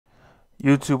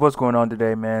YouTube, what's going on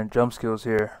today, man? Jump Skills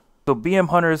here. So BM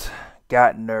Hunters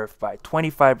got nerfed by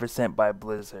 25% by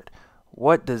Blizzard.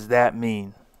 What does that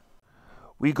mean?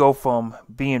 We go from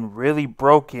being really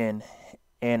broken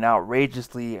and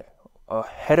outrageously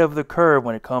ahead of the curve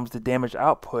when it comes to damage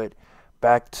output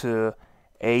back to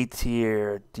A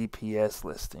tier DPS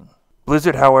listing.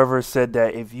 Blizzard, however, said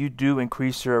that if you do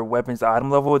increase your weapon's item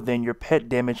level, then your pet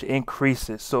damage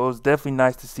increases. So it's definitely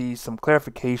nice to see some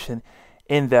clarification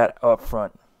in that up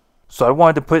front. So I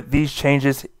wanted to put these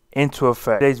changes into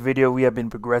effect. Today's video, we have been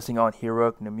progressing on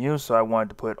Heroic Nemu, so I wanted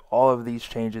to put all of these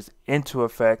changes into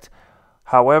effect.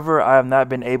 However, I have not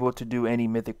been able to do any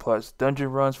Mythic Plus dungeon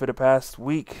runs for the past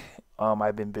week.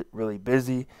 I've been really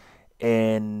busy,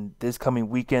 and this coming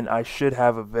weekend I should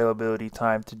have availability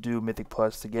time to do Mythic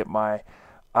Plus to get my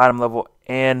item level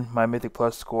and my Mythic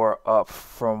Plus score up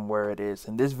from where it is.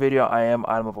 In this video, I am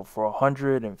item level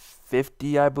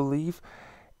 450, I believe,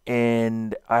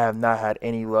 and I have not had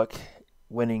any luck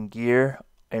winning gear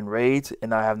and raids,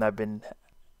 and I have not been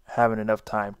having enough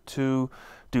time to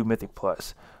do Mythic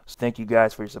Plus. So thank you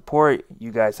guys for your support.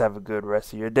 You guys have a good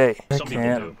rest of your day. Some people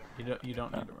do. You don't need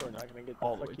to We're not gonna get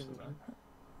all that the way to fucking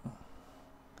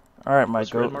that. Alright, my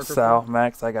What's red goat, marker Sal, for?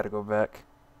 Max, I gotta go back.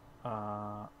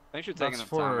 Thanks for taking That's the time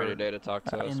for out of your day to talk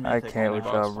to us. in I Mythic, can't only with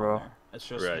box y'all, on bro. there. It's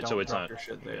just Right, don't so it's drop not- your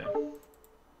shit there. yeah.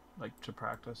 Like to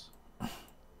practice.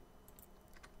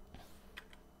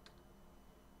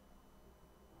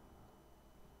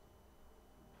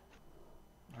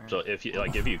 So if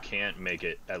you can't make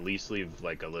it, at least leave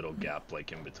like a little gap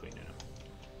like in between, you know.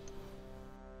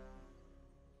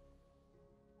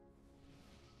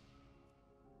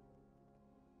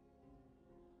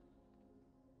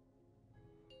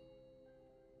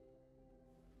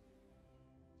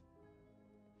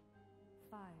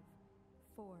 Five,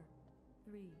 four,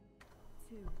 three,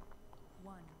 two,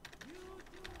 one.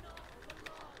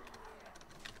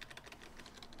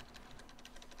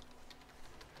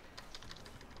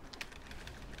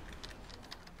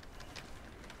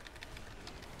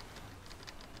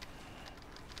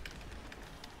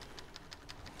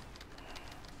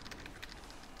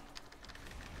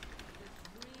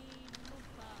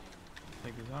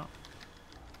 Take these out.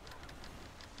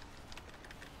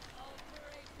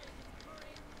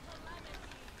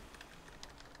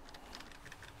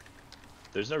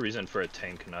 There's no reason for a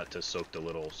tank not to soak the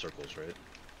little circles, right?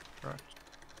 Correct.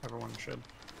 Everyone should.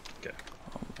 Okay.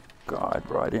 God,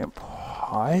 bro, I didn't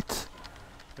what?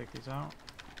 Take these out.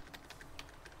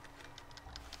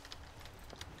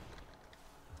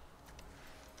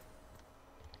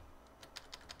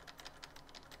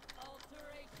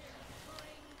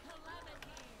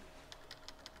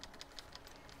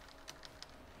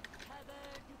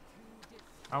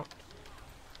 Out.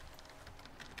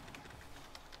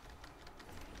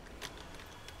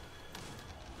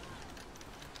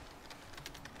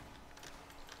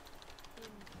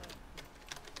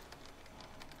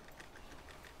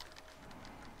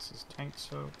 This is tank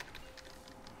soap.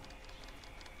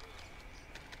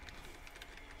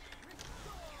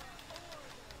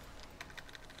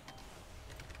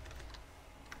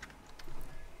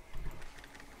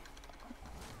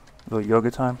 Little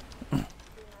yoga time.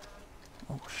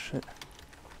 Oh shit.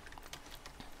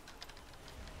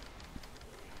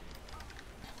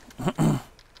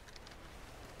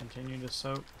 Continue to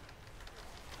soak.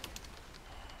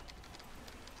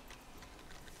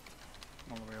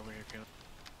 All the way over here, Caleb.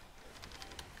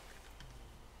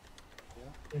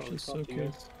 It's just so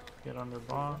good. Get under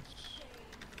boss.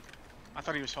 I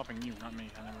thought he was helping you, not me.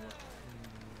 I never looked.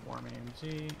 Warm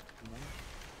AMZ.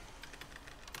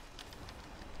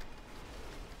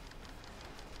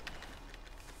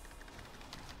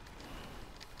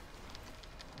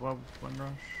 Wind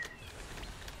rush.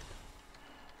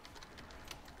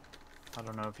 I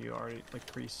don't know if you already like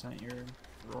pre-sent your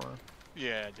roar.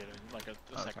 Yeah, I did it. Like a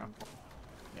Oh, second. okay.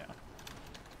 Yeah.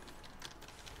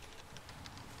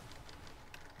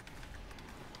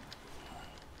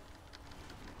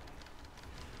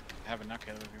 I have a nut,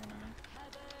 Caleb, if you want to know.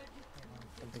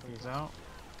 I think he's out.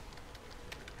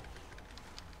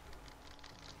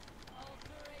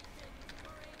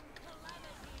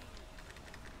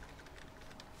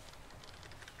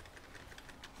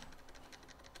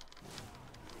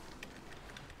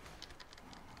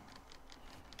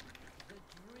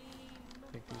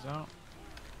 Take these out.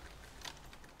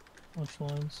 Which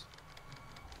ones?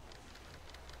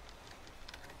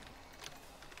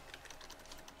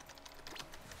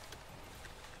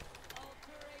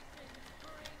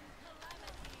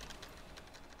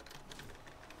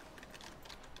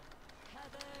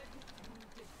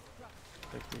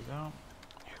 Take these out.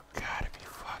 You gotta be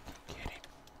fucking kidding.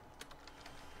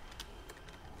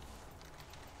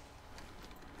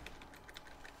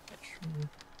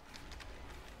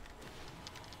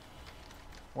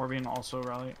 Orbian also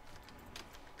rally.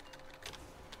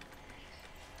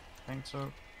 Think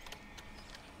so.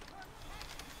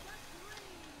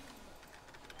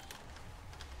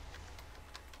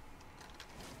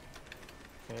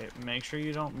 Okay, make sure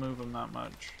you don't move him that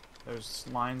much. There's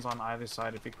lines on either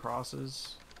side. If he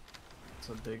crosses, it's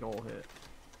a big ol' hit.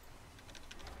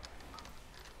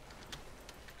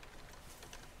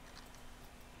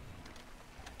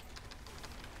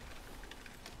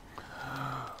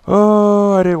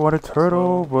 Oh, I didn't want a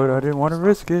turtle, but I didn't want to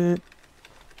risk it.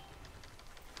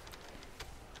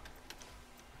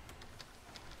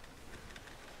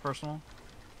 Personal.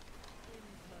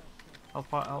 Health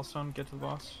pot, Healthstone, get to the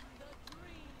boss.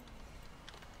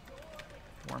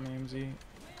 Warm AMZ.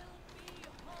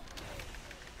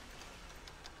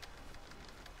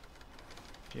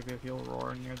 Give you a heal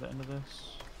roar near the end of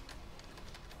this.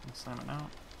 And slam it out.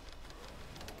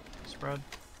 Spread.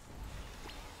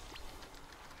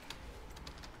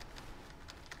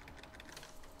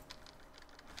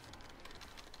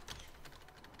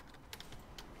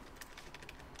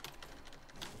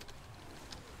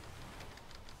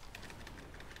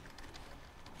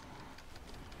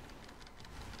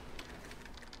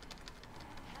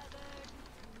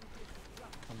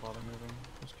 Don't bother moving,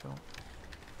 just kill.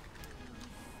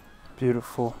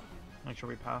 Beautiful. Make sure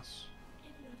we pass.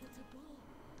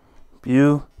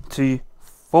 Beautiful.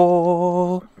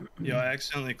 Yo, I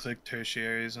accidentally clicked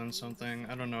tertiaries on something.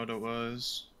 I don't know what it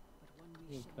was.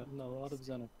 We've gotten a lot of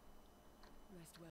Zenith.